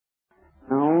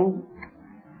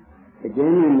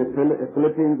Again, in the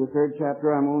Philippians, the 3rd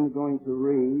chapter, I'm only going to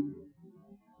read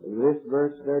this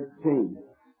verse 13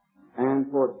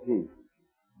 and 14.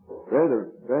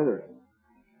 Brethren,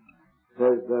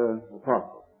 says the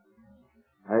apostle,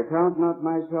 I count not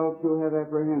myself to have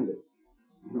apprehended,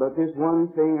 but this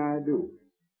one thing I do,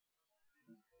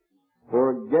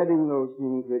 forgetting those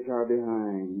things which are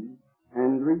behind,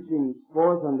 and reaching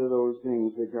forth unto those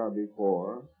things which are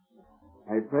before,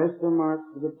 I press the mark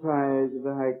for the prize of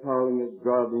the high calling of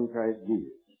God in Christ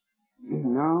Jesus.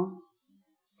 Now,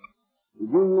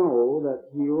 did you know that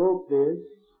he wrote this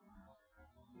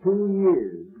 2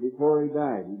 years before he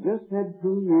died? He just had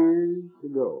 2 years to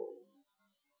go.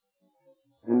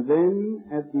 And then,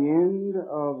 at the end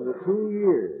of the 2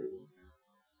 years,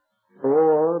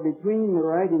 or between the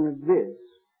writing of this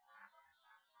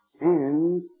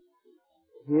and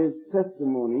his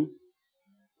testimony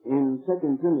in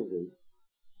 2 Timothy,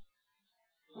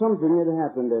 something had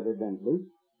happened evidently,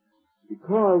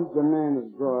 because the man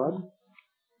of God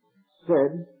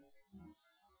said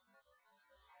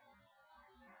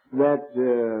that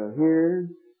here,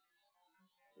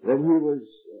 that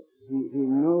he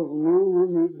knew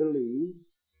whom he believed,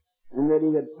 and that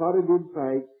he had fought a good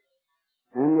fight,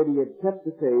 and that he had kept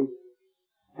the faith,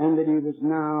 and that he was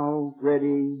now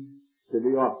ready to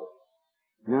be offered.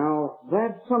 Now,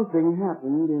 that something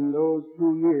happened in those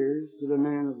 2 years to the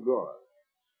man of God.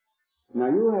 Now,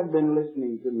 you have been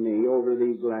listening to me over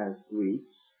these last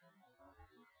weeks,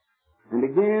 and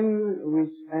again we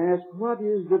ask, what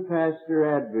is the pastor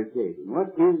advocating? What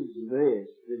is this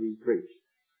that he preached?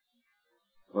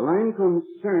 Well, I'm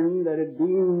concerned that it be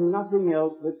nothing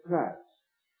else but Christ.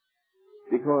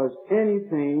 Because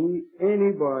anything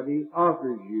anybody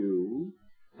offers you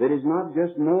that is not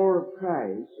just more of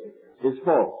Christ is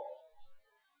false.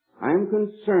 I'm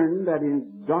concerned that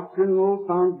in doctrinal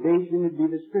foundation it be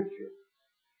the Scripture,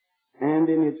 and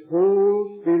in its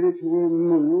whole spiritual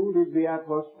mood it be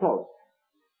apostolic,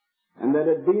 and that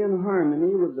it be in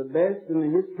harmony with the best in the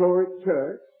historic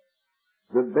church,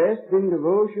 the best in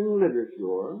devotion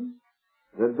literature,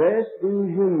 the best in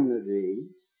hymnody,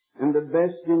 and the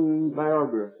best in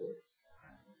biography.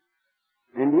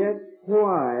 And yet,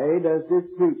 why does this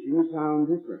preaching sound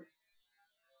different?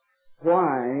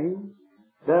 Why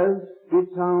does it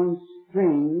sound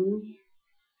strange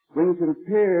when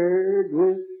compared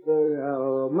with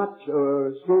much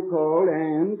so-called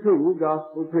and true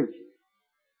gospel preaching?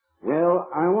 Well,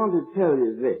 I want to tell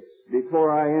you this before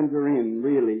I enter in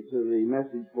really to the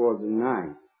message for the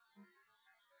night.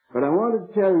 But I want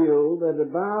to tell you that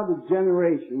about a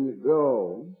generation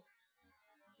ago,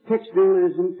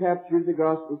 textualism captured the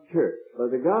gospel church. By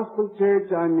the gospel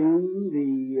church, I mean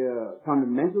the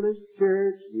fundamentalist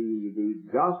church, the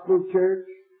gospel church,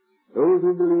 those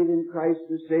who believe in Christ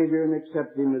as Savior and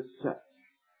accept Him as such.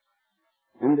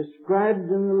 And the scribes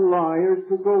and the lawyers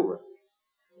took over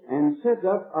and set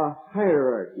up a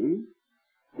hierarchy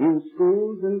in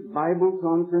schools and Bible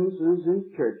conferences and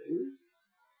churches,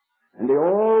 and they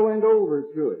all went over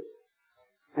to it.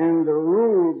 And the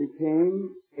rule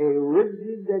became a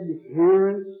rigid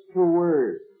adherence to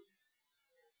words.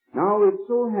 Now it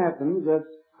so happens that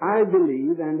I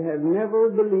believe and have never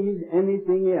believed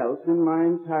anything else in my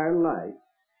entire life,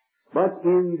 but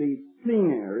in the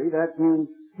plenary, that means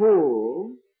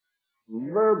full,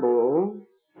 verbal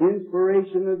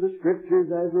inspiration of the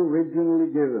Scriptures as originally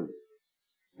given.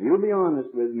 You'll be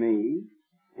honest with me,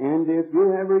 and if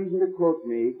you have reason to quote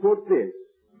me, quote this,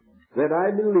 that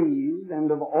I believed and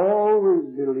have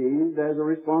always believed as a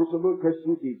responsible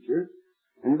Christian teacher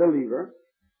and believer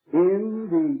in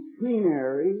the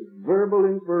plenary verbal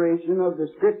inspiration of the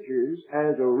Scriptures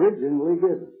as originally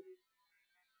given.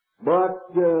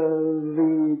 But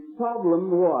the problem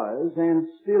was, and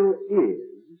still is,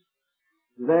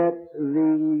 that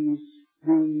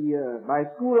by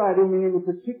school I don't mean any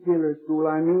particular school,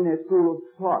 I mean a school of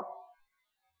thought,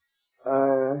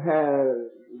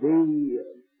 the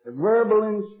verbal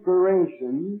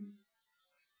inspiration,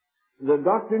 the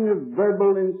doctrine of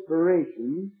verbal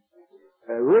inspiration,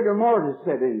 rigor mortis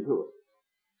set into it.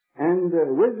 And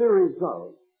with the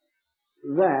result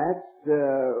that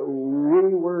the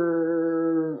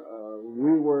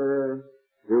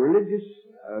religious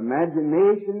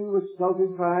imagination was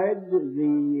stultified,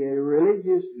 the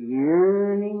religious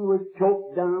yearning was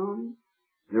choked down,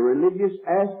 the religious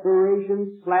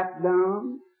aspiration slapped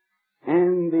down,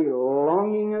 and the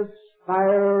longing,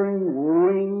 aspiring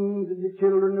wings of the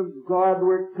children of God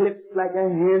were clipped like a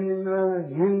hen in a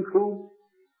hen coop,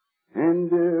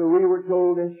 and we were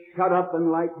told to shut up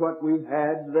and like what we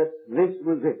had, that this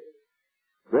was it.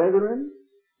 Brethren,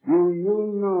 do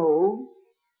you know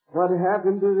what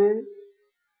happened to this?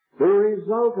 The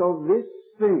result of this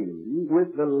thing,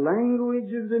 with the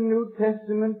language of the New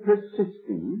Testament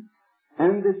persisting,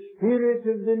 and the spirit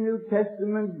of the New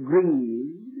Testament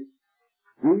grieved,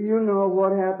 do you know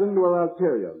what happened? Well, I'll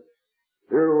tell you.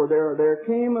 There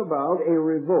came about a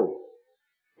revolt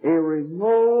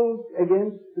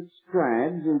against the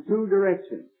scribes in two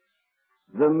directions.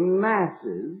 The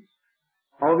masses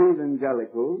of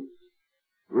evangelicals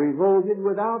revolted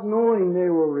without knowing they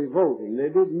were revolting. They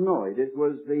didn't know it. It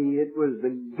was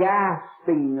the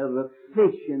gasping of a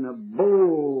fish in a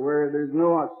bowl where there's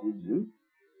no oxygen.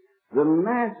 The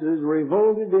masses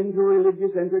revolted into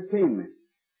religious entertainment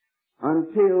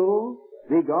until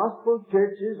the gospel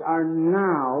churches are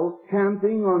now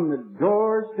camping on the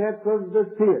doorstep of the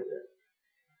theater.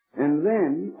 And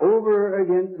then, over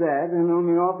against that, and on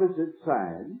the opposite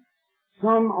side,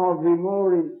 some of the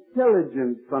more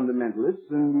intelligent fundamentalists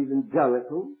and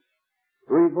evangelicals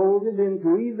revolted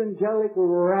into evangelical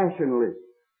rationalism,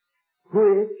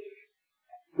 which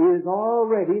is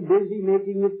already busy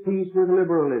making its peace with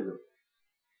liberalism.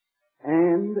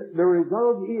 And the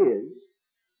result is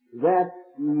that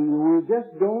we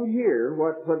just don't hear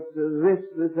what this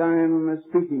that I'm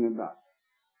speaking about.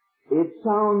 It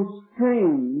sounds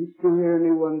strange to hear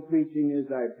anyone preaching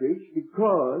as I preach,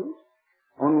 because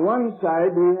on one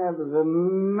side we have the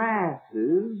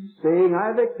masses saying,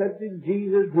 I've accepted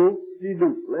Jesus,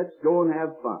 whoop-de-doop, let's go and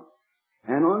have fun.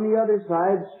 And on the other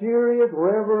side, serious,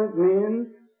 reverent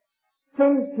men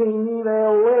thinking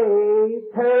their way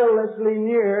perilously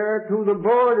near to the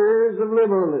borders of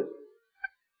liberalism.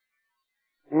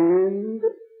 And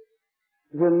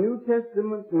the New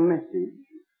Testament message,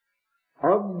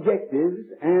 objectives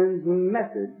and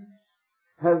methods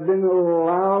have been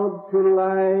allowed to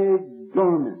lie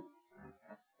dormant.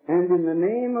 And in the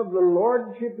name of the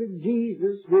Lordship of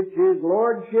Jesus, which is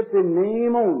Lordship in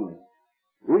name only,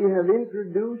 we have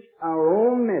introduced our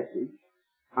own message,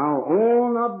 our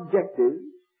own objectives,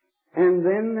 and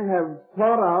then have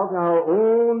thought out our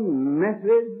own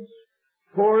methods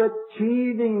for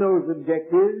achieving those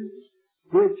objectives,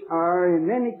 which are in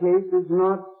many cases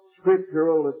not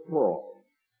scriptural at all.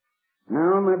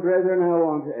 Now, my brethren, I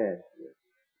want to ask you,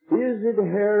 is it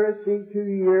heresy to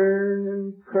yearn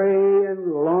and pray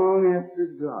and long after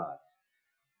God?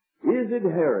 Is it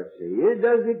heresy?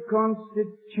 Does it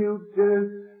constitute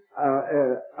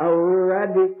a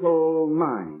radical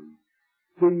mind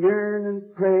to yearn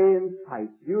and pray and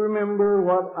fight? You remember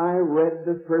what I read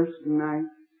the first night?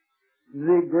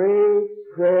 The great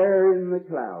prayer in the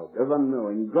cloud of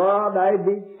unknowing. God, I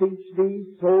beseech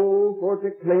thee, soul, for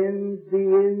to cleanse the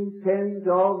intent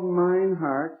of mine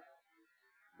heart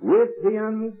with the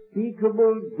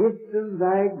unspeakable gift of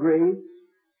thy grace,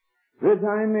 that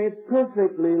I may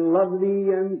perfectly love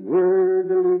thee and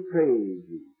worthily praise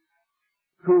thee.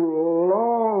 To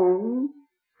long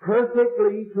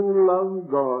perfectly to love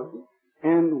God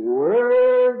and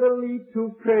worthily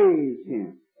to praise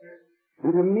Him.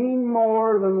 And to mean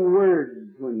more than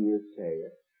words when you say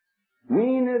it.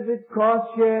 Mean as it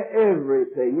costs you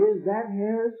everything. Is that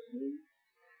heresy?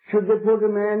 Should they put a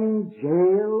man in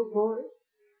jail for it?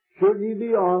 Should he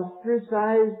be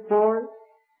ostracized for it?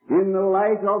 In the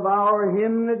light of our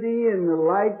hymnody, in the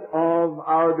light of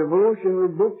our devotional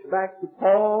books back to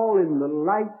Paul, in the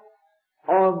light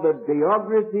of the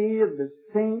biography of the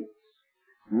saints?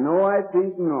 No, I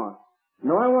think not.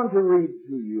 No, I want to read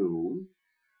to you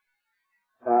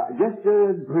just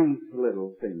a brief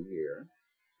little thing here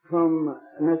from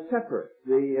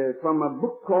from a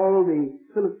book called the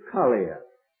Philokalia.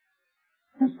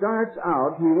 He starts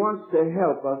out, he wants to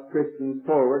help us Christians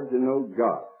forward to know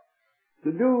God.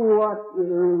 To do what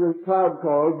the cloud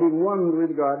calls being one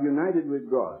with God, united with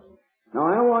God. Now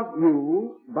I want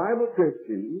you, Bible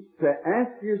Christians, to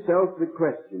ask yourself the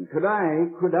question, could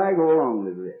I go along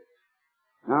with this?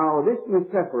 Now this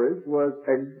Nicephorus was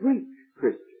a Greek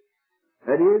Christian.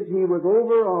 That is, he was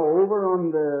over on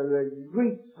the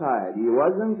Greek side. He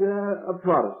wasn't a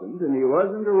Protestant, and he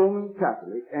wasn't a Roman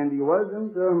Catholic, and he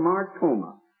wasn't a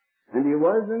Martoma, and he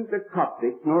wasn't a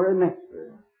Coptic nor a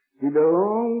Nestor. He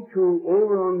belonged to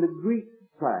over on the Greek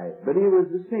side, but he was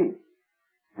the saint.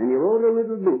 And he wrote a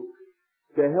little book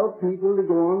to help people to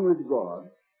go on with God.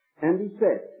 And he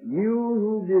said, you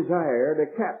who desire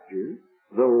to capture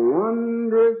the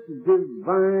wondrous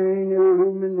divine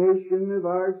illumination of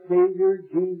our Savior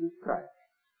Jesus Christ,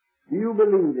 do you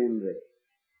believe in this?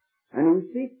 And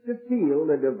he seeks to feel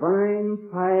the divine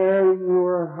fire in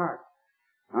your heart.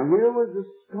 Now here was a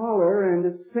scholar and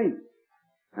a saint.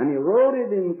 And he wrote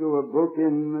it into a book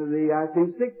in the, I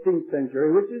think, 16th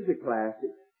century, which is a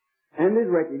classic, and is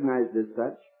recognized as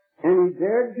such. And he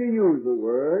dared to use the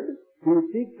word to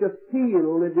seek to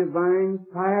feel the divine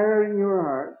fire in your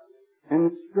heart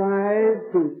and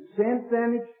strive to sense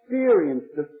and experience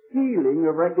the feeling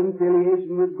of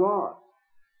reconciliation with God,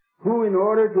 who, in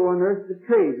order to unearth the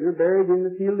treasure buried in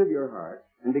the field of your heart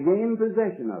and to gain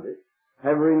possession of it,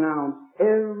 have renounced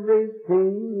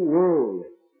everything worldly,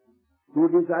 who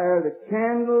desire the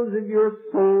candles of your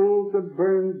soul to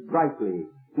burn brightly,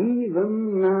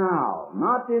 even now,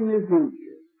 not in the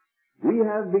future. We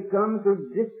have become so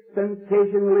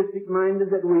dispensationalistic minded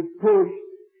that we push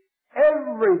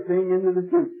everything into the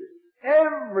future.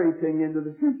 Everything into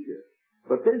the future.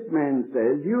 But this man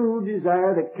says, you who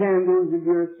desire the candles of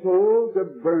your soul to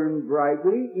burn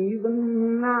brightly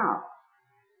even now.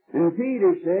 And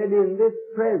Peter said, in this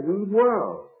present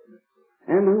world,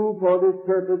 and who for this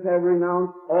purpose have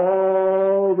renounced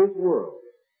all this world,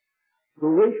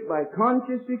 who wish by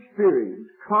conscious experience,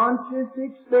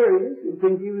 you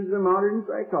think he was a modern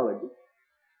psychologist,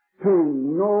 to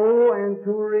know and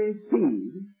to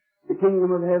receive the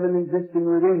kingdom of heaven existing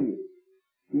within you.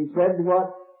 He said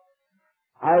what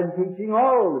I'm teaching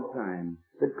all the time,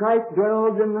 that Christ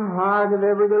dwells in the heart of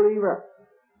every believer.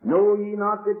 Know ye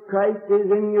not that Christ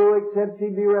is in you except he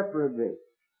be reprobate?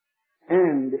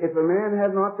 And if a man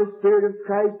have not the Spirit of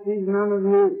Christ, he is none of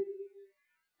his.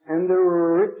 And the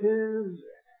riches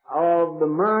of the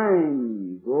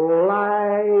mind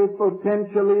lie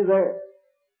potentially there.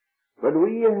 But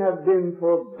we have been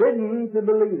forbidden to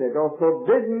believe it, or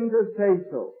forbidden to say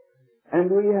so. And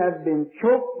we have been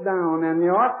choked down, and the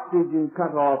oxygen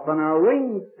cut off, and our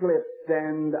wings clipped,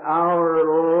 and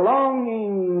our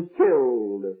longing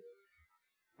killed.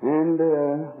 And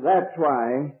that's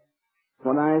why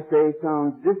when I say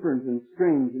sounds different and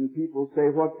strange, and people say,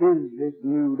 what is this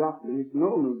new doctrine? It's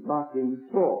no new doctrine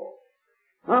at all.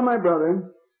 Now, my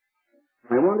brother,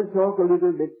 I want to talk a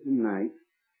little bit tonight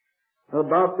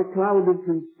about the cloud of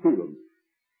concealment.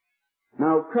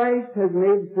 Now, Christ has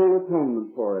made full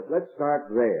atonement for it. Let's start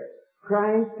there.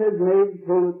 Christ has made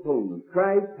full atonement.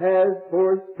 Christ has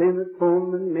for sin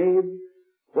atonement made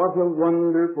what a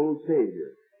wonderful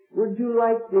Savior. Would you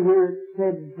like to hear it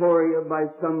said for you by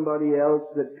somebody else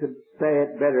that could say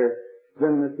it better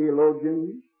than the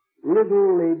theologians?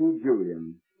 Little Lady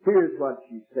Julian. Here's what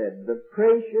she said. The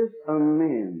precious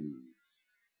amends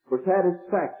for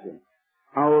satisfaction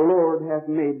our Lord hath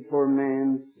made for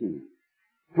man's sin,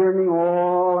 turning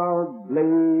all our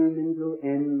blame into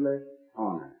endless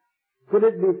honor. Could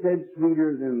it be said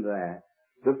sweeter than that?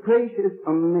 The precious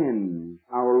amends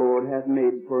our Lord hath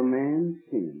made for man's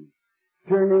sin,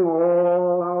 turning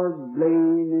all our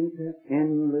blame into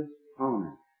endless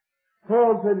honor.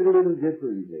 Paul said it a little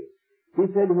differently. He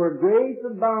said, where grace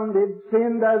abounded,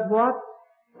 sin does what?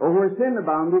 Or where sin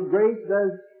abounded, grace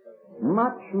does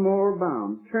much more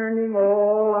abound, turning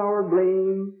all our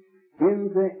blame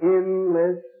into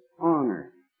endless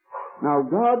honor. Now,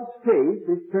 God's face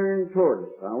is turned toward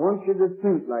us. I want you to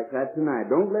think like that tonight.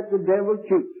 Don't let the devil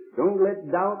cheat you. Don't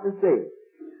let doubt deceive you.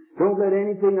 Don't let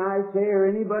anything I say or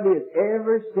anybody has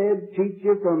ever said cheat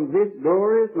you from this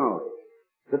glorious knowledge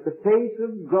that the face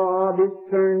of God is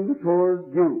turned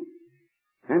toward you.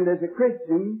 And as a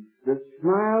Christian, the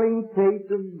smiling face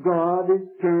of God is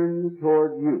turned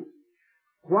toward you.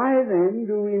 Why then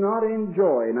do we not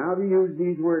enjoy, now to use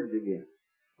these words again,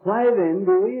 why then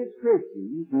do we as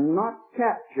Christians not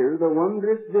capture the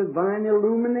wondrous divine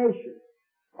illumination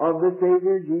of the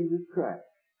Savior Jesus Christ?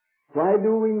 Why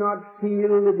do we not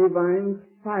feel the divine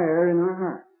fire in our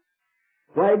hearts?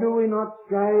 Why do we not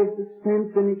strive to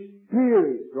sense and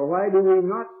experience, or why do we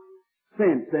not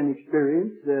sense and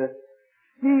experience the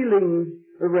feeling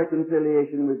of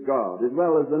reconciliation with God as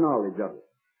well as the knowledge of it?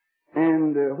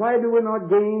 And why do we not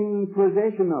gain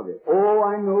possession of it? Oh,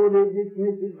 I know they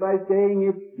dismiss it by saying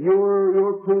it's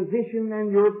your position and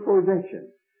your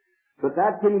possession. But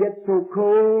that can get so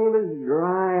cold as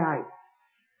dry ice.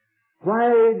 Why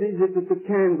is it that the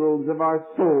candles of our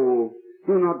soul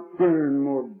do not burn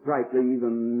more brightly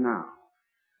even now?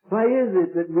 Why is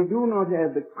it that we do not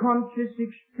have the conscious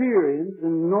experience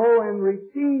and know and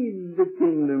receive the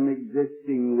kingdom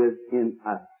existing within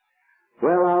us?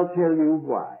 Well, I'll tell you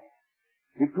why.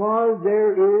 Because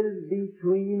there is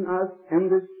between us and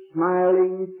the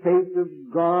smiling face of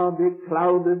God a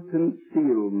cloud of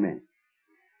concealment.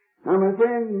 Now, my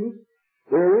friends,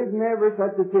 there is never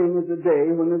such a thing as a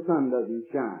day when the sun doesn't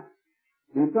shine.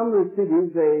 In some of the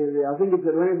cities, I think it's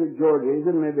Atlanta, Georgia,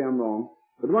 maybe I'm wrong,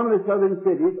 but one of the southern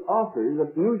cities offers,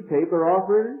 a newspaper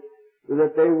offers,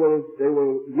 that they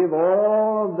will give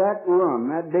all that run,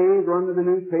 that day's run of the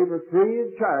newspaper free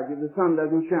of charge if the sun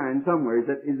doesn't shine somewhere.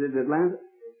 Is it Atlanta?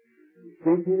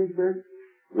 St. Petersburg?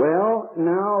 Well,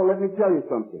 now, let me tell you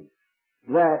something.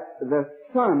 that the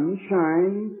sun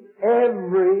shines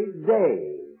every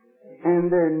day.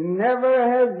 And there never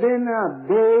has been a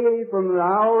day from the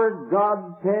hour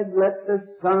God said, let the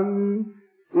sun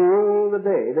rule the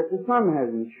day, that the sun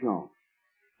hasn't shone.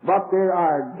 But there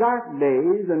are dark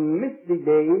days and misty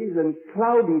days and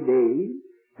cloudy days,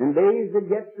 and days that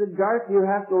get so dark you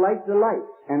have to light the light,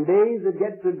 and days that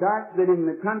get so dark that in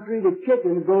the country the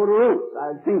chickens go to roost.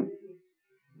 I've seen it.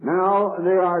 Now,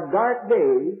 there are dark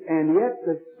days, and yet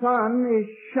the sun is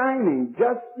shining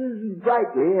just as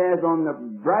brightly as on the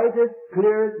brightest,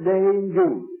 clearest day in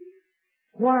June.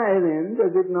 Why then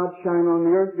does it not shine on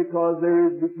the earth? Because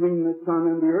there is between the sun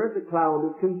and the earth a cloud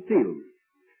of concealment.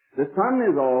 The sun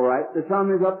is all right. The sun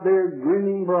is up there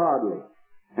grinning broadly,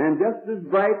 and just as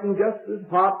bright and just as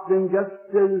hot and just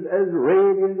as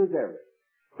radiant as ever.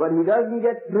 But he doesn't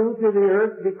get through to the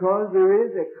earth because there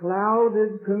is a cloud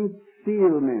of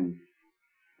concealment.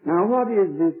 Now, what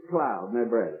is this cloud, my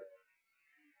brother?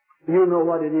 You know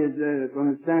what it is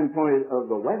from the standpoint of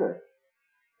the weather.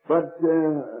 But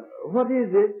what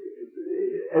is it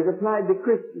as applied to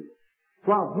Christians?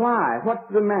 Well, why?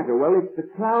 What's the matter? Well, it's the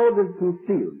cloud of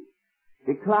concealment.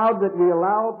 The cloud that we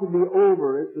allow to be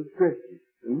over us as Christians.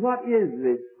 And what is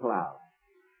this cloud?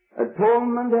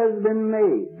 Atonement has been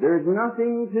made. There's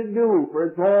nothing to do,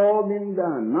 for it's all been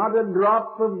done. Not a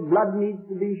drop of blood needs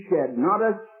to be shed. Not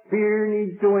a spear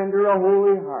needs to enter a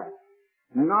holy heart.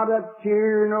 Not a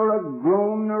tear, nor a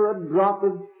groan, nor a drop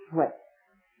of sweat.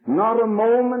 Not a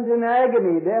moment in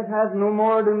agony. Death has no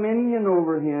more dominion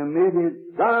over him. It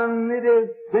is done. It is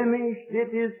finished.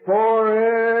 It is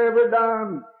forever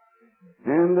done.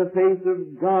 And the face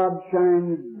of God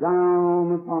shines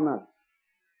down upon us.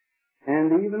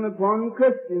 And even upon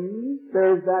Christians,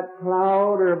 there's that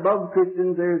cloud, or above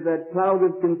Christians, there's that cloud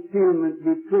of concealment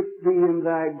betwixt thee and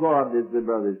thy God, as the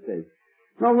brother says.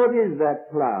 Now, what is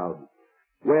that cloud?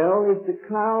 Well, it's a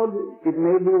cloud. It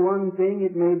may be one thing,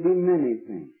 it may be many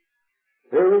things.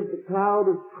 There is the cloud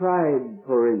of pride,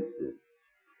 for instance.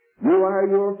 You are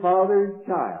your Father's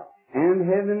child, and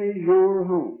heaven is your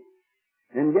home.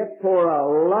 And yet for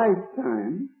a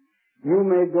lifetime, you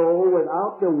may go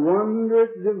without the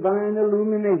wondrous divine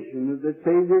illumination of the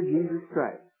Savior Jesus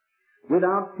Christ,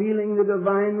 without feeling the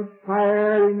divine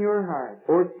fire in your heart,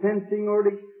 or sensing or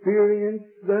experience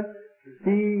the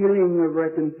feeling of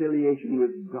reconciliation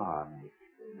with God,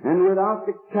 and without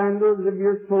the candles of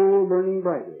your soul burning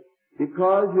brightly,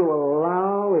 because you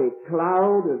allow a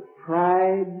cloud of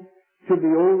pride to be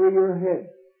over your head.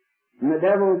 And the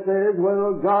devil says,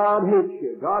 well, God hates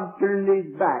you. God turned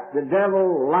his back. The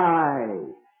devil lies.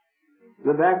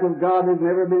 The back of God has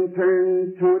never been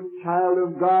turned to a child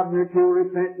of God nor to a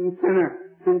repentant sinner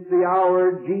since the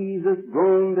hour Jesus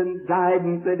groaned and died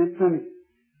and said it's finished.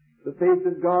 The face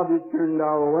of God is turned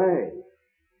our way.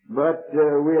 But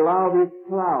we allow this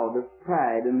cloud of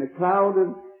pride and the cloud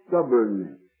of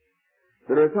stubbornness.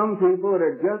 There are some people that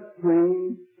are just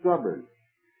plain stubborn.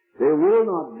 They will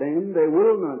not bend, they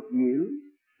will not yield,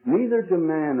 neither to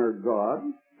man or God,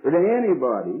 or to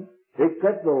anybody,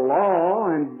 except the law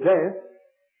and death.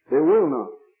 They will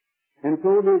not. And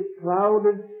so this cloud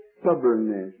of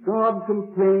stubbornness, God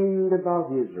complained about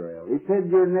Israel. He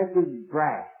said, your neck is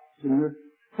brass, and your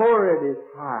forehead is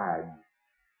hard.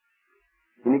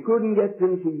 And he couldn't get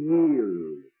them to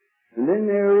yield. And then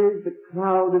there is the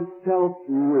cloud of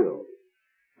self-will.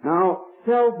 Now,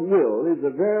 self-will is a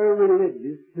very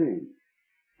religious thing.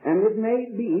 And it may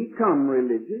become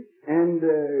religious and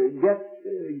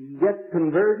get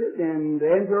converted and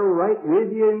enter right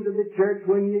with you into the church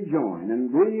when you join,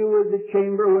 and with you in the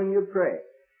chamber when you pray.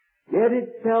 Yet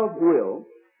it's self-will,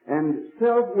 and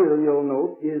self-will, you'll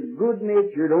note, is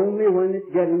good-natured only when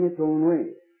it's getting its own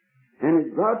way. And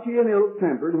it's grouchy and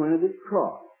ill-tempered when it is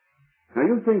cross. Now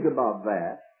you think about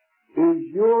that.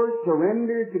 Is your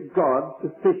surrender to God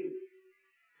sufficient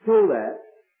so that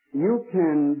you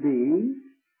can be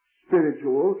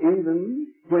spiritual even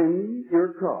when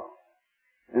you're cross?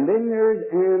 And then there's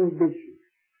ambition.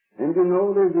 And you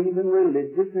know there's even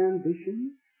religious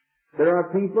ambition. There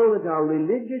are people that are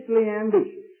religiously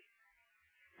ambitious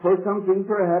for something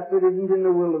perhaps that isn't in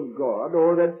the will of God,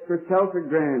 or that's for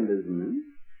self-aggrandizement.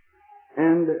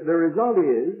 And the result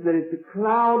is that it's a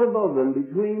cloud above them,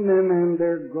 between them and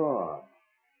their God.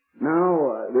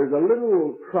 Now, there's a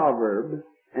little proverb,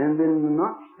 and in the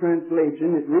Knox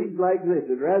translation it reads like this.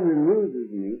 It rather amuses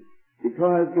me,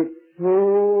 because it's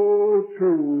so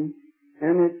true,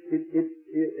 and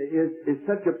it's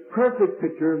such a perfect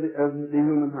picture of the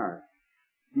human heart.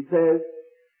 He says,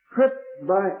 tripped,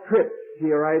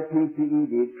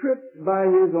 T-R-I-P-P-E-D, tripped by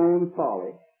his own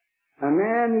folly, a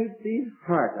man eats his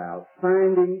heart out,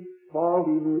 finding fault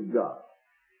even with God.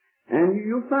 And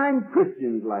you find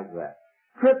Christians like that,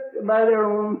 tripped by their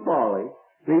own folly.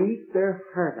 They eat their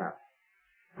heart out,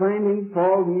 finding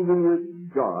fault even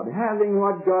with God, having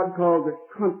what God calls a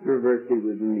controversy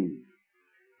with me.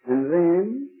 And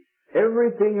then,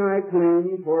 everything I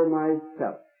claim for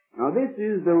myself. Now this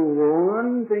is the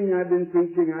one thing I've been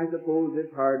preaching, I suppose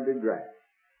it's hard to grasp.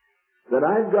 That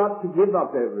I've got to give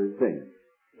up everything.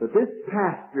 That this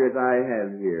pastorate I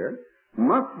have here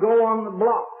must go on the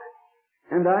block.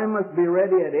 And I must be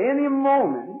ready at any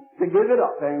moment to give it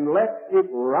up and let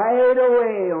it right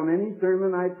away on any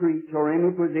sermon I preach or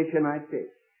any position I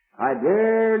take. I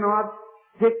dare not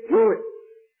stick to it.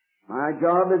 My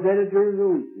job as editor of the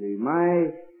weekly,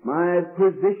 my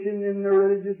position in the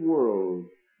religious world,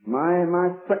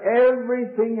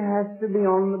 everything has to be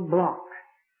on the block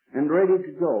and ready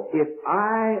to go. If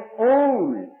I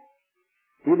own it,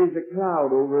 it is a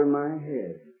cloud over my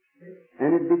head.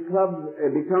 And it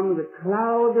becomes a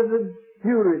cloud of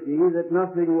obscurity that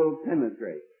nothing will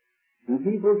penetrate. And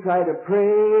people try to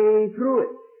pray through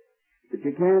it. But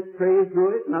you can't pray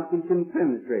through it, nothing can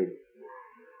penetrate it.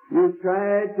 You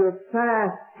try to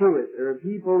fast through it. There are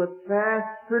people that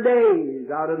fast for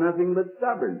days out of nothing but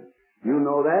stubbornness. You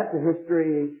know that, the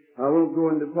history, I won't go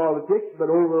into politics, but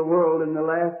over the world in the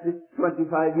last 25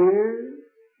 years,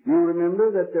 you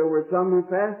remember that there were some who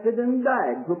fasted and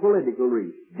died for political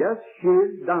reasons. Just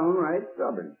sheer, downright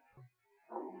stubborn.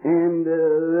 And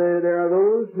there are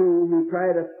those who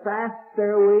try to fast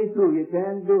their way through. You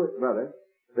can't do it, brother.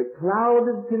 The cloud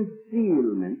of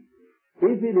concealment,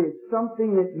 if it is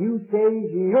something that you say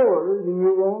is yours and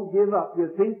you won't give up, you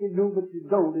think you do but you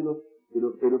don't,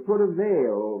 it'll put a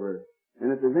veil over it. And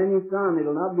if there's any sun,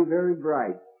 it'll not be very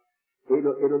bright.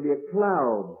 It'll be a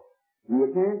cloud. And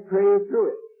you can't pray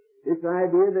through it. This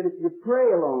idea that if you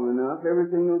pray long enough,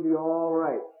 everything will be all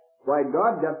right. Why,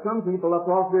 God got some people up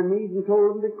off their knees and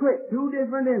told them to quit. 2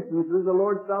 different instances the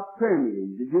Lord stopped prayer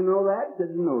meetings. Did you know that? He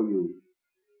said, no, you.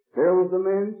 There was the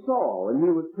man Saul, and he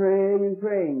was praying and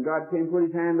praying. God came, put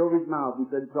his hand over his mouth and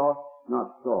said,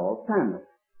 Samuel.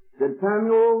 Said,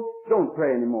 Samuel, don't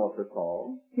pray anymore for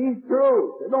Saul. He's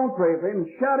through. Said, don't pray for him.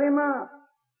 Shut him up.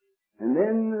 And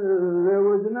then there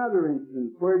was another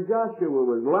instance where Joshua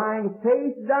was lying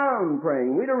face down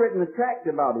praying. We'd have written a tract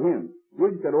about him.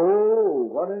 We'd said, oh,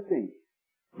 what a thing.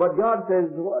 But God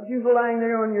says, what, you lying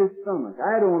there on your stomach?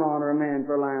 I don't honor a man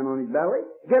for lying on his belly.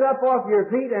 Get up off your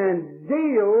feet and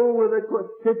deal with the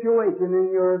situation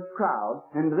in your crowd,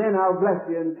 and then I'll bless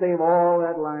you and save all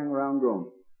that lying around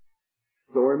groaning.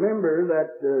 So remember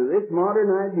that this modern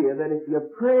idea that if you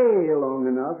pray long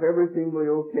enough, everything will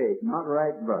be okay. Not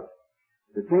right, brother.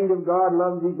 The saint of God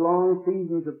loves these long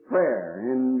seasons of prayer,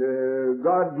 and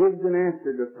God gives an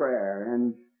answer to prayer,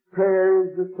 and prayer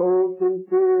is the soul's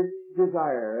sincere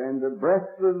desire, and the breath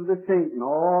of the saint, and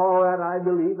all that I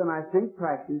believe and I think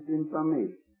practice in some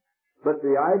measure. But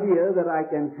the idea that I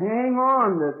can hang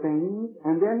on to things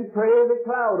and then pray the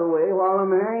cloud away while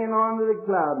I'm hanging on to the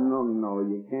cloud, no,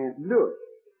 you can't do it.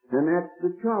 And that's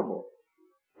the trouble.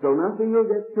 So nothing will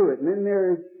get through it. And then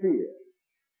there is fear.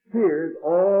 Fear is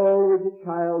always a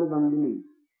child of unbelief.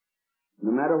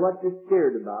 No matter what you're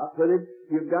scared about, whether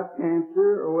you've got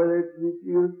cancer or whether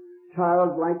your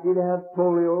child's likely to have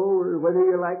polio or whether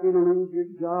you're likely to lose your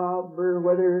job or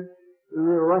whether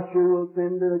Russia will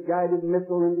send a guided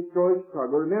missile and destroy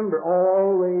Chicago. Remember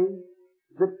always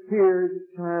that fear is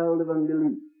a child of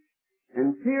unbelief.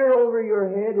 And fear over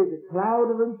your head is a cloud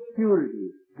of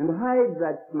obscurity and hides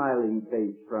that smiling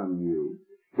face from you.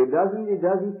 It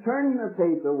doesn't turn the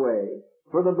face away,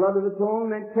 for the blood of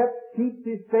atonement keeps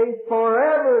his face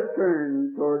forever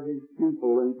turned toward his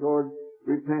people and toward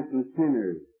repentant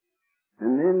sinners.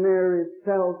 And then there is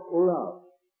self-love.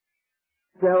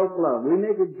 Self-love. We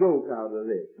make a joke out of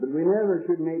this, but we never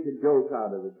should make a joke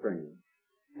out of it, friends.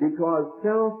 Because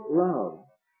self-love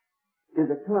is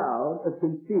a cloud of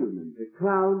concealment, a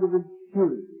cloud of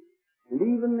obscurity. And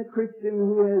even the Christian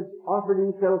who has offered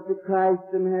himself to Christ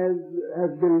and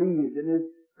has believed and is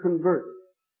converted,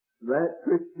 that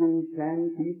Christian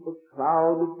can keep a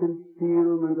cloud of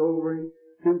concealment over him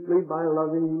simply by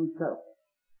loving himself.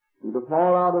 And to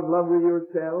fall out of love with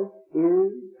yourself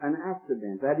is an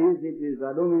accident. That is,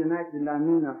 I don't mean an accident, I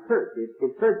mean a hurt.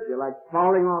 It hurts you like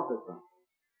falling off of something.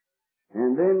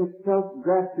 And then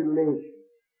self-gratulation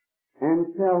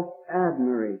and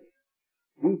self-admiration.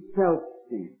 These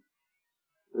self-sin.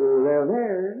 They're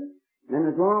there, and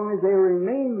as long as they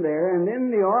remain there, and then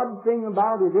the odd thing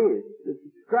about it is that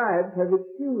the scribes have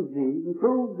excused these and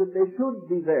proved that they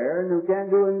should be there, and we can't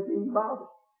do anything about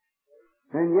it.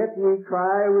 And yet we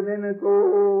cry within us,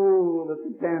 oh, that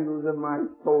the candles of my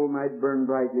soul might burn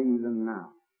brightly even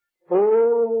now.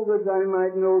 Oh, that I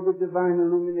might know the divine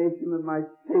illumination of my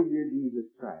Savior Jesus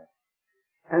Christ.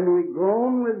 And we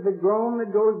groan with the groan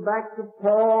that goes back to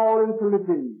Paul in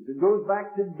Philippians. It goes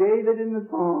back to David in the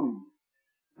Psalms,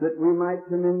 that we might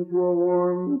come into a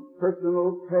warm,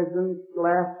 personal presence,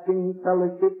 lasting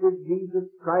fellowship with Jesus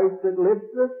Christ that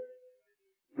lifts us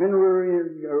and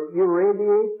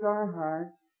irradiates our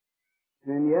hearts.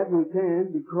 And yet we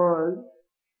can't, because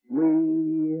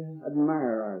we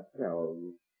admire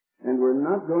ourselves, and we're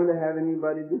not going to have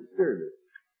anybody disturb us.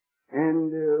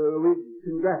 And we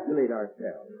congratulate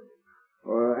ourselves,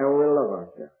 or we love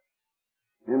ourselves.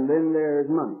 And then there's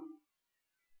money.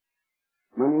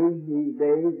 Money these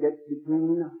days gets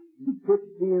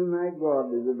betwixt thee and thy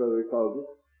God, as the brother calls it.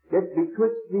 Gets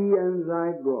betwixt thee and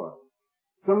thy God.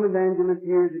 Some evangelist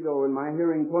years ago in my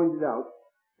hearing pointed out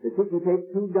that you can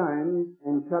take 2 dimes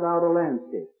and cut out a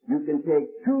landscape. You can take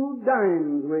 2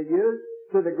 dimes with you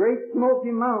to the Great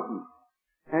Smoky Mountains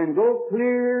and go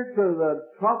clear to the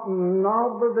top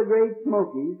knob of the Great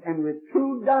Smokies, and with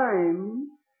 2 dimes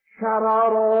shot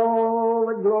out all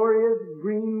the glorious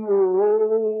green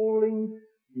rolling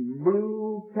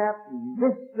blue-capped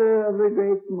vista of the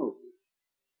Great Smokies.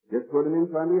 Just put them in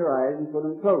front of your eyes and put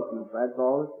them close enough. That's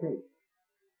all it takes.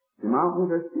 The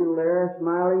mountains are still there,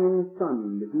 smiling in the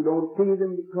sun, but you don't see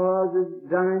them because there's a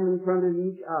dime in front of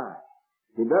each eye.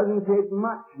 It doesn't take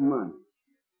much money.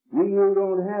 We who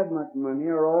don't have much money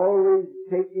are always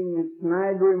taking the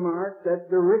snide remark that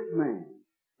the rich man.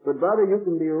 But brother, you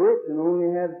can be rich and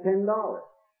only have $10.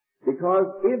 Because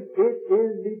if it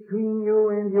is between you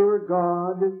and your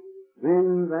God,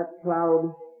 then that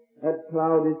cloud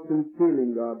is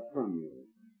concealing God from you.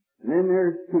 And then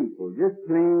there's people, just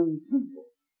plain people.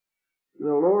 The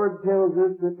Lord tells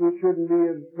us that we shouldn't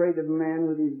be afraid of man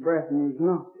with his breath in his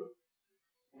nostrils.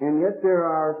 And yet there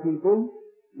are people,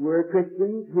 we're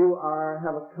Christians, who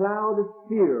have a cloud of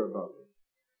fear about it.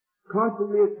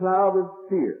 Constantly a cloud of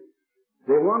fear.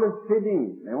 They want to fit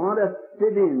in. They want to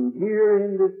fit in here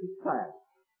in this society.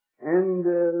 And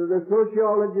the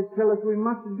sociologists tell us we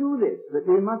must do this, that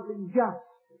we must adjust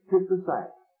to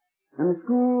society. And the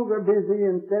schools are busy,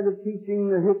 instead of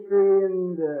teaching the history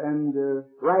and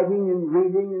writing and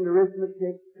reading and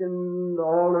arithmetic and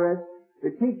all the rest,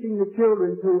 they're teaching the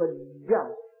children to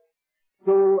adjust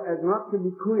so as not to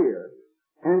be queer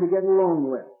and to get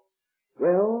along well.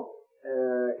 Well,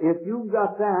 if you've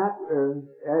got that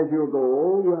as your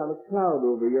goal, you have a cloud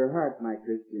over your heart, my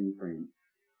Christian friend.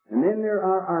 And then there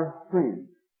are our friends.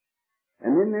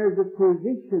 And then there's the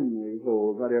position we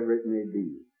hold, whatever it may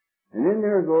be. And then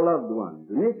there's the loved ones.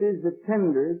 And this is the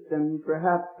tenderest and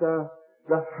perhaps the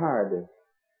hardest.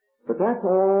 But that's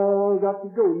all got to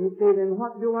go. You say, then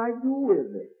what do I do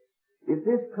with it? If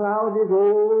this cloud is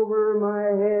over my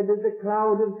head as a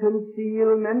cloud of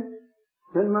concealment,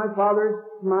 then my Father's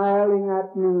smiling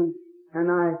at me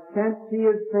and I can't see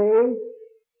his face,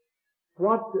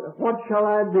 what shall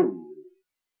I do?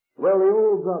 Well, the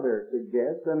old brother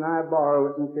suggests, and I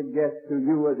borrow it and suggest to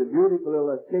you as a beautiful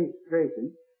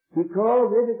illustration, he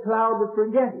calls it a cloud of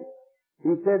forgetting.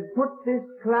 He said, put this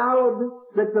cloud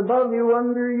that's above you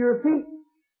under your feet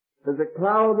as a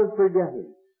cloud of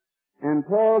forgetting. And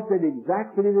Paul said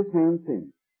exactly the same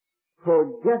thing.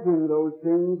 Forgetting those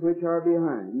things which are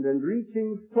behind and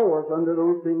reaching forth under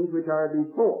those things which are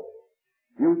before.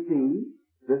 You see,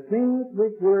 the things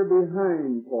which were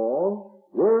behind Paul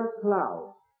were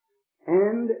clouds.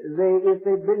 And if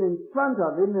they'd been in front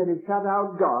of him, they'd have shut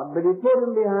out God, but he put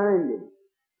them behind him.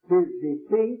 His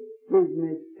defeat, his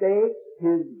mistake,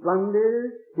 his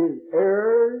blunders, his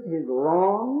errors, his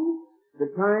wrongs,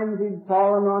 the times he'd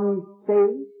fallen on his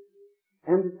face,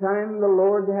 and the time the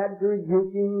Lord had to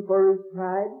rebuke him for his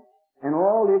pride, and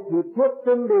all this, he put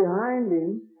them behind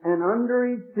him, and under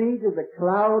his feet is a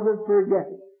cloud of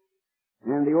forgetting.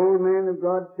 And the old man of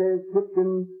God says, put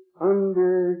them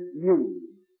under you,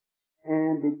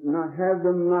 and have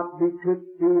them not betwixt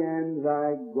thee and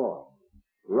thy God.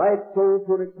 Right so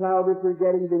put a cloud of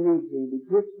forgetting beneath thee,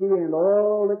 betwixt thee and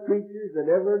all the creatures that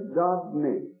ever God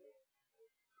made.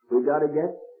 We've got to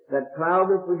get that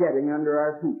cloud of forgetting under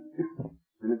our feet.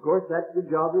 And of course that's the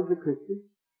job of the Christian.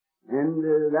 And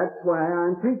that's why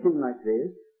I'm preaching like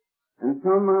this. And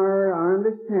some are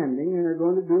understanding and are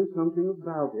going to do something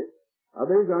about it.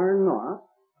 Others are not.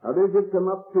 Others have come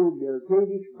up to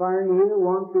Kadesh Barnea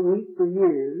once a week for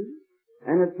years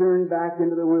and have turned back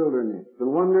into the wilderness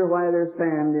and wonder why there's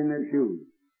sand in their shoes.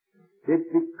 It's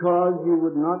because you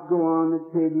would not go on to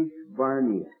Kadesh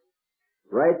Barnea.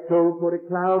 Right so put a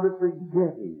cloud of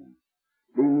forgetting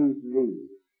beneath thee.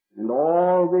 And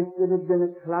all this that had been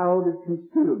a cloud of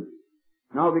concealment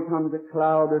now becomes a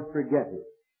cloud of forgetting.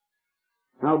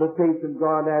 Now the face of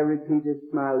God, I repeat, is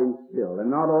smiling still, and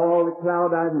not all the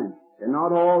cloud I mentioned, and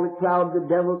not all the cloud the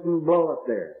devil can blow up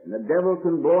there. And the devil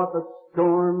can blow up a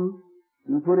storm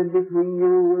and put it between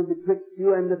you or betwixt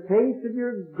you and the face of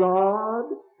your God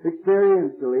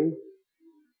experientially.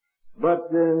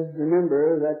 But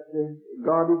remember that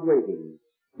God is waiting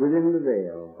within the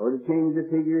veil, or to change the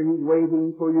figure, He's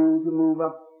waiting for you to move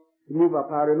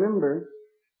up. I remember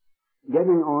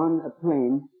getting on a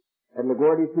plane at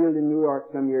LaGuardia Field in New York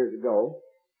some years ago.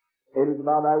 It was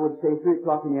about, I would say, 3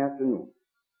 o'clock in the afternoon.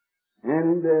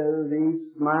 And the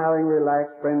smiling,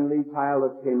 relaxed, friendly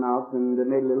pilot came out and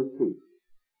made a little speech.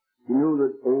 He knew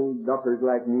that old duckers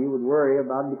like me would worry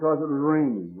about it because it was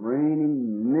raining.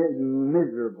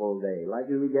 Miserable day, like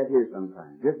we get here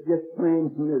sometimes. Just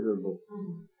plain miserable.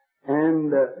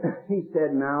 And he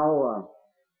said, now,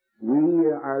 we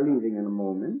are leaving in a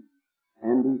moment.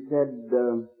 And he said,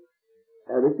 the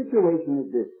situation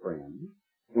is this, friend.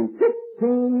 In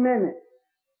 15 minutes,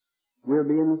 we'll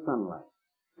be in the sunlight.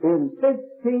 In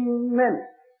 15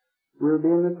 minutes, we'll be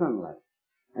in the sunlight.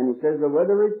 And he says the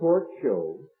weather report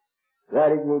shows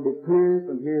that it will be clear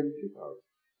from here to Chicago.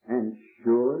 And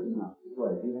sure enough, it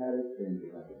was. He had experience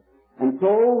about it. And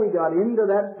so we got into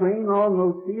that plane,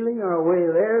 almost feeling our way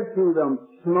there through the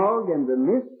smog and the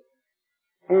mist.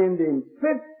 And in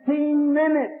 15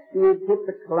 minutes, we put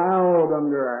the cloud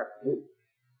under our feet.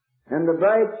 And the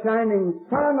bright shining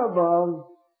sun above.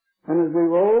 And as we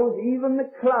rose, even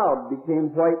the cloud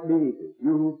became white beneath us.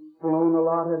 You who've flown a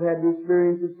lot have had the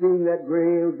experience of seeing that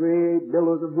gray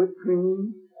billows of whipped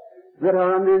cream that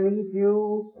are underneath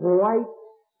you, white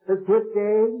as whipped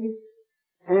eggs.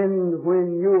 And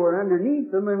when you were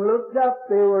underneath them and looked up,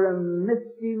 they were a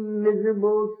misty,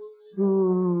 miserable,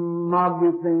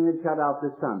 smoggy thing that shut out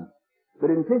the sun. But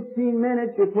in 15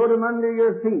 minutes, you put them under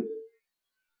your feet.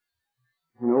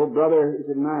 And oh, brother, is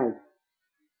it nice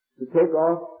to take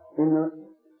off in the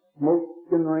smoke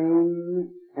and rain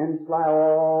and fly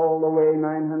all the way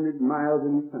 900 miles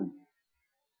in the sun.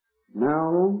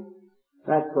 Now,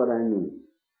 that's what I mean.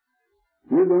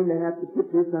 You're going to have to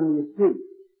put this under your feet.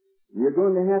 You're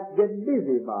going to have to get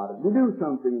busy about it and do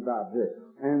something about this.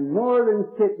 And more than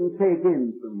sit and take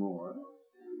in some more.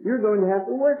 You're going to have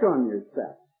to work on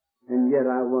yourself. And yet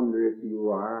I wonder if you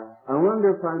are. I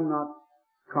wonder if I'm not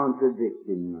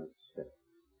contradicting myself.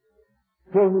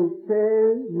 For he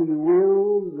says he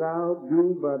will thou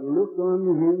do but look on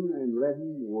him and let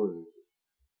him work.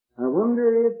 I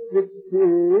wonder if it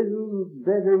isn't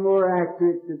better, more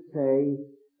accurate to say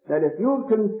that if you'll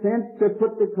consent to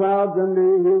put the clouds under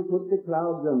you, he'll put the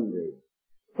clouds under you.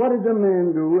 What does a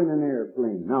man do in an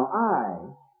airplane? Now I,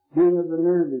 being of the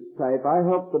nervous type, I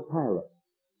help the pilot.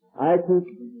 I keep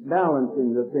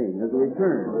balancing the thing as we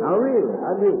turn. Now really,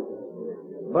 I do.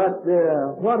 But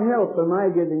what help am I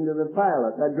giving to the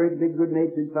pilot? That great big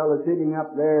good-natured fellow sitting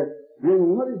up there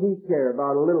dreaming, what does he care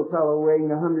about a little fellow weighing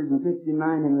 159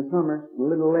 in the summer, a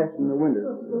little less in the winter?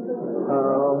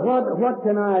 What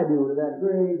can I do to that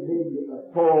great big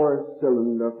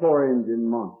four-cylinder, four-engine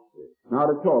monster? Not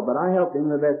at all, but I help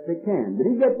him the best I can. But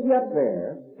he gets up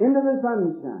there into the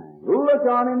sunshine. Look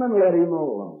on him and let him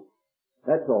alone.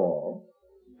 That's all.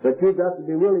 But you've got to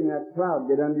be willing that cloud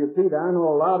get under your feet. I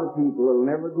know a lot of people that'll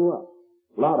never go up.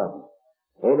 A lot of them.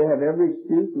 Oh, they have every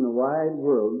excuse in the wide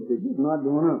world. They're just not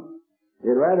going up.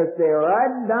 They'd rather stay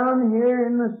right down here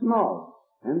in the smog.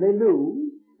 And they do.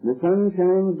 The sun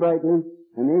shines brightly,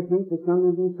 and they think the sun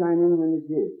isn't shining when it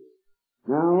is.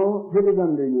 Now, put it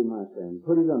under you, my friend.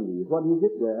 Put it under you. What is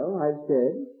it? Well, I've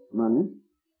said money,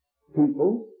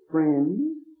 people,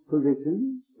 friends,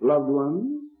 position, loved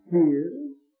ones, fear,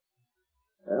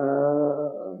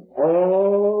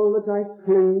 all that I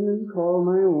claim and call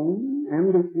my own,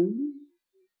 ambition,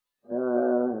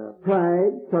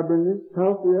 pride, stubbornness,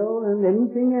 self-will, and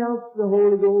anything else the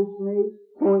Holy Ghost may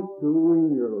point to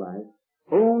in your life.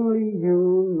 Only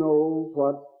you know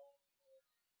what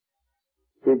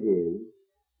it is.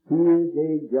 He is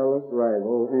a jealous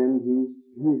rival, and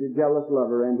he's a jealous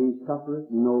lover, and he suffereth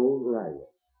no rival.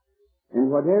 And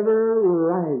whatever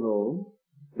rival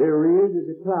there is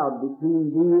a cloud between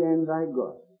thee and thy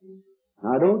God.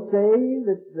 Now, I don't say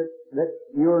that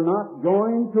you're not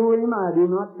going to him. I do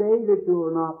not say that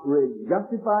you're not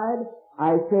justified.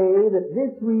 I say that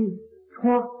this we've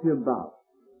talked about,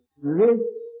 this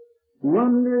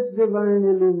wondrous divine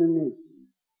illumination,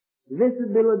 this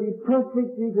ability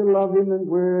perfectly to love him and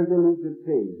wear the elusive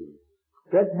Savior,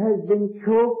 that has been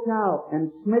choked out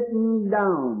and smitten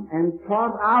down and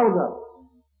trod out of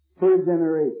for a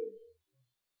generation.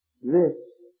 This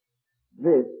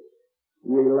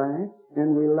we lack,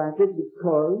 and we lack it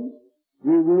because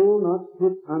We will not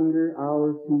put under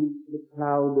our feet the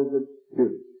cloud of the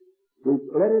Spirit. We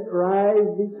let it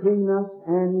rise between us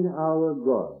and our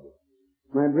God.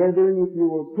 My brethren, if you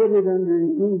will put it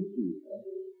underneath you,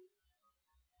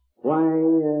 why,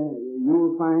 you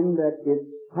will find that it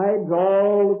hides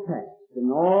all the past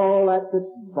and all that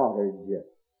bothers you,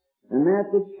 and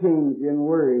that shames you and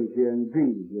worries you and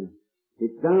grieves you.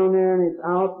 It's down there and it's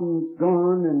out and it's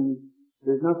gone, and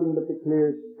there's nothing but the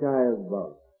clear sky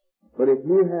above. But if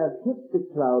you have put the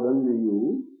cloud under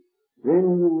you,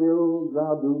 then you will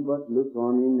thou do but look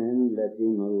on him and let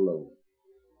him alone.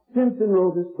 Simpson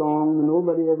wrote a song that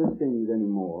nobody ever sings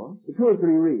anymore, for two or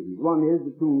three reasons. One is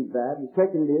the tune's bad. The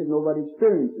second is nobody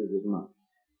experiences it much.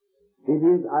 It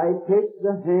is, I take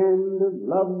the hand of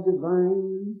love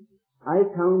divine, I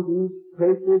count each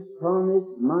precious promise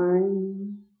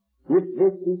mine, with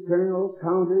this eternal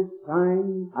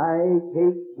countersign, I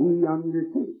take thee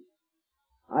undertake.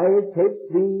 I take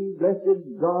thee,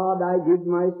 blessed God, I give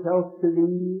myself to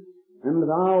thee, and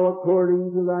thou,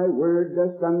 according to thy word,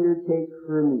 dost undertake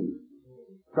for me.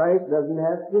 Christ doesn't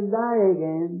have to die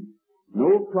again.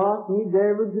 No cross needs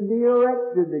ever to be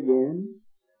erected again.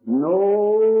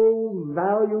 No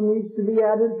value needs to be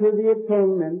added to the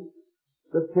atonement.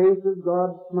 The face of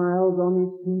God smiles on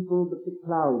his people, but the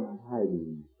clouds hide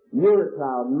him. Your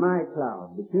cloud, my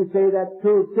cloud. But you say that's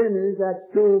true of sinners,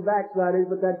 that's true of backsliders,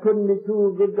 but that couldn't be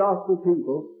true of good gospel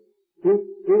people. It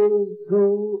is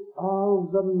true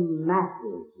of the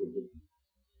masses of the people.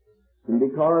 And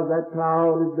because that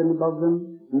cloud has been above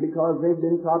them, and because they've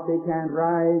been taught they can't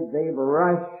rise, they've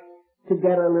rushed to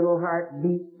get a little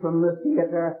heartbeat from the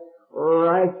theater,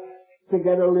 rushed to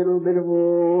get a little bit of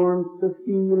warmth of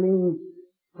feeling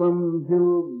from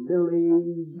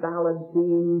hillbilly ballad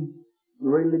singing,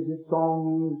 religious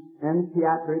songs, and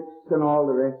theatrics, and all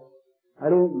the rest. I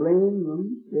don't blame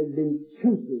them. They've been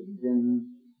cheated, and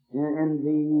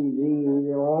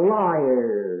the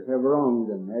liars have wronged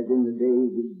them, as in the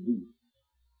days of Jesus.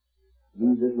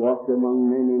 Jesus walked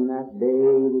among men in that day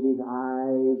with his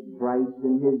eyes bright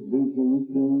and his vision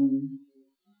keen.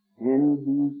 And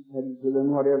he said to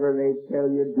them, whatever they tell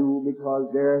you, do, because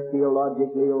they're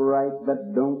theologically right,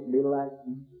 but don't be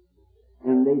lacking.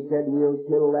 And they said, we'll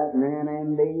kill that man,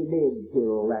 and they did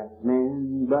kill that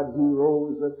man. But he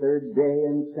rose the third day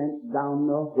and sent down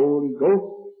the Holy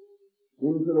Ghost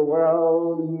into the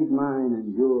world, and he's mine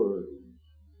and yours,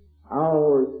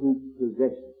 our sweet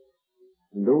possession.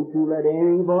 And don't you let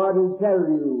anybody tell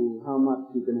you how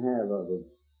much you can have of it.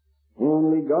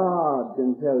 Only God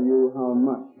can tell you how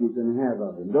much you can have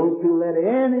of it. Don't you let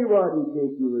anybody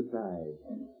take you aside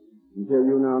and tell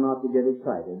you now not to get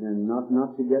excited and not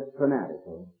to get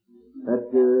fanatical,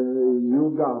 that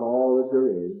you got all that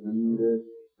there is. And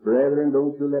brethren,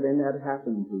 don't you let any of that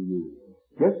happen to you.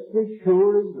 Just as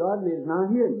sure as God lives,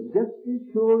 now hear me, just as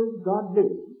sure as God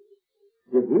lives,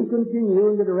 if we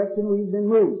continue in the direction we've been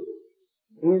moved,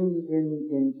 in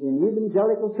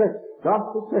Evangelical Church,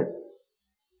 Gospel Church,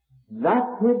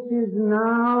 that which is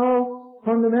now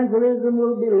fundamentalism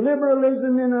will be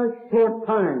liberalism in a short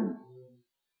time.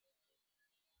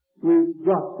 We've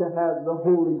got to have the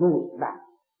Holy Ghost back.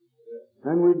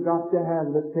 And we've got to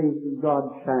have the face of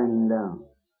God shining down.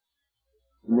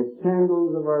 And the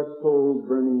candles of our souls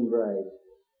burning bright.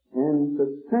 And to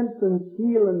sense and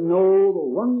feel and know the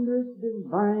wondrous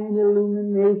divine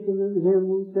illumination of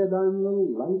Him who said, I'm the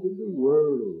light of the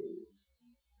world.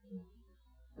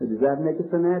 Does that make a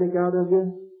fanatic out of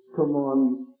you? Come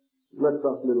on, let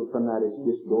us little fanatics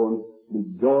just go and be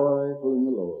joyful in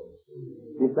the Lord.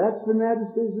 If that's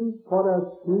fanaticism, what a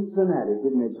sweet fanatic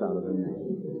it makes out of a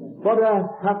man. What a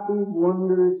happy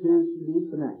wonder it is to be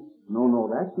a fanatic. No,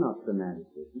 that's not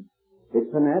fanaticism. It's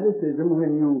fanaticism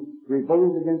when you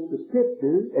revolt against the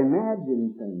Scriptures,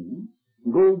 imagine things,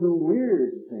 go do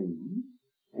weird things,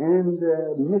 and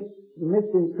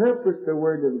misinterpret the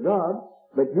Word of God,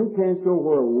 but you can't show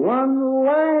where one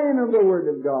line of the Word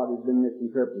of God has been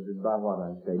misinterpreted by what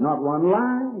I say. Not one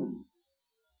line.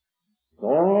 It's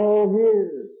all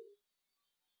here.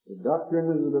 The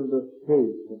doctrine of the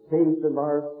faith of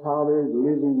our fathers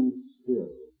living still.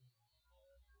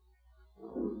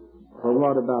 So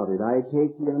what about it? I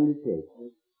take the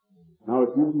undertaking. Now, if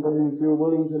you're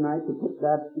willing tonight to put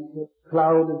that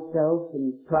cloud of self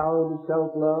and cloud of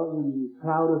self-love and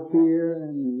cloud of fear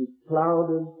and cloud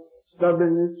of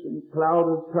stubbornness and cloud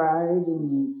of pride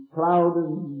and cloud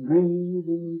of greed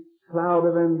and cloud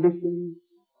of ambition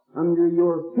under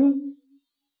your feet,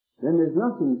 then there's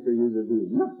nothing for you to do.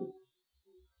 Nothing.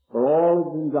 For all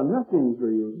has been done, nothing for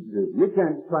you to do. You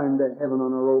can't climb to heaven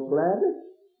on a rope ladder.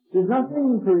 There's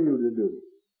nothing for you to do.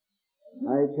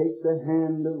 I take the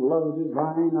hand of love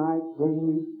divine, I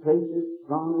claim His precious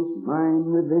promise mine,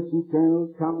 with this eternal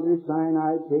countersign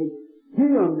I take, He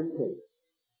undertakes.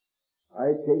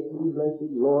 I take Thee,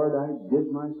 blessed Lord, I give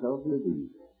myself to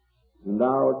Thee, and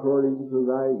Thou, according to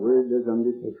Thy word, does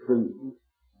undertake for me.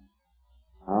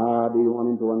 Do you want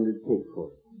Him to undertake for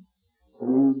us? Some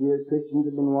of you dear Christians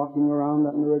have been walking around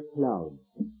under a cloud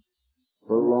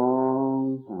for a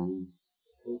long time.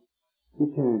 You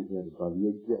can't get above it.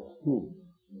 You just can't.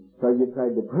 Because you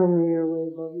tried to pray your way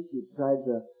above it. You tried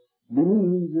to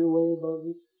believe your way above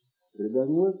it. But it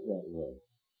doesn't work that way.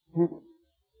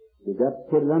 You've got to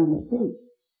put it under your feet.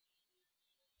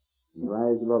 And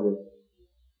rise above it.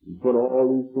 And put all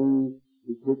these things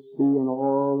betwixt thee and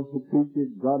all the creatures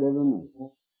God ever made.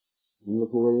 And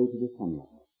look away into the sunlight.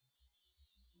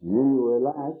 And then you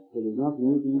relax, for there's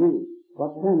nothing you can do.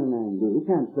 What can a man do? He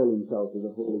can't fill himself with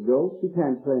the Holy Ghost. He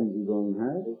can't cleanse his own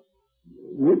heart.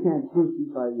 You can't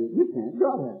crucify you. You can't.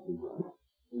 God has to do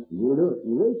it. You do it.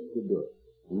 You wait to do it.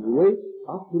 And you wait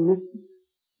optimistic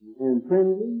and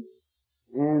friendly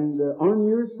and on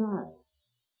your side,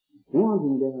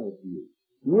 wanting to help you,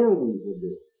 willing to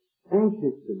do it,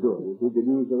 anxious to do it. If we could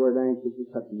use the word anxious,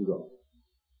 it's touch and go.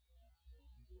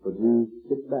 But we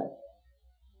sit back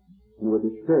and we're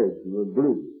discouraged and we're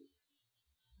blue.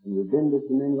 And we've been to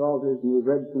so many altars and we've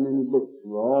read so many books,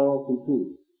 and we're all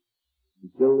confused.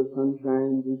 And still the sun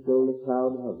shines and still the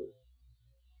cloud hovers.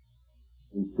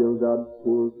 And still God's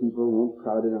poor people won't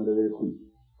crowd it under their feet.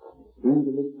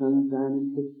 Into the sunshine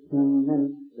in 15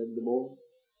 minutes, said the boy.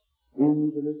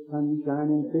 Into the sunshine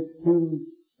in 15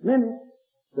 minutes,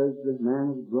 says the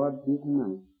man of God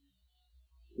tonight.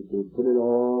 If they put it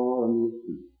all under your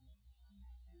feet.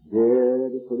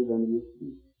 Dare to put it under your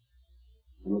feet.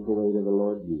 And look away to the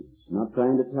Lord Jesus. Not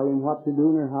trying to tell Him what to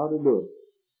do nor how to do it,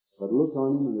 but look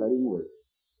on Him and let Him work.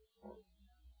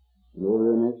 And over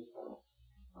the next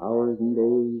hours and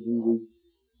days and weeks,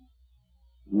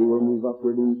 you will move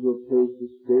upward into a place of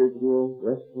spiritual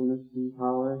restfulness and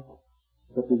power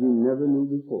such as you never knew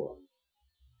before.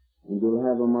 And you'll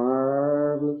have a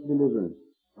marvelous deliverance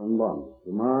from bondage,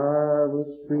 a marvelous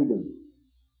freedom.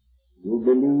 You'll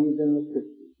believe in the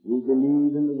Scriptures. We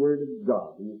believe in the Word of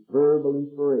God, in its verbal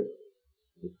inspiration,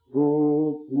 its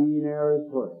full, clean air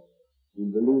authority. We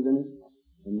believe in it,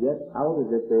 and yet out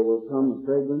of it there will come a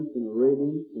fragrance and a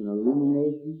radiance and an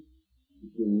illumination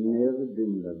that you never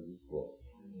dreamed of before.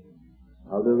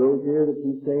 Are there those here that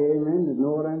can say amen, that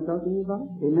know what I'm talking about?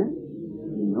 Amen?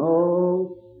 You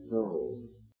know so.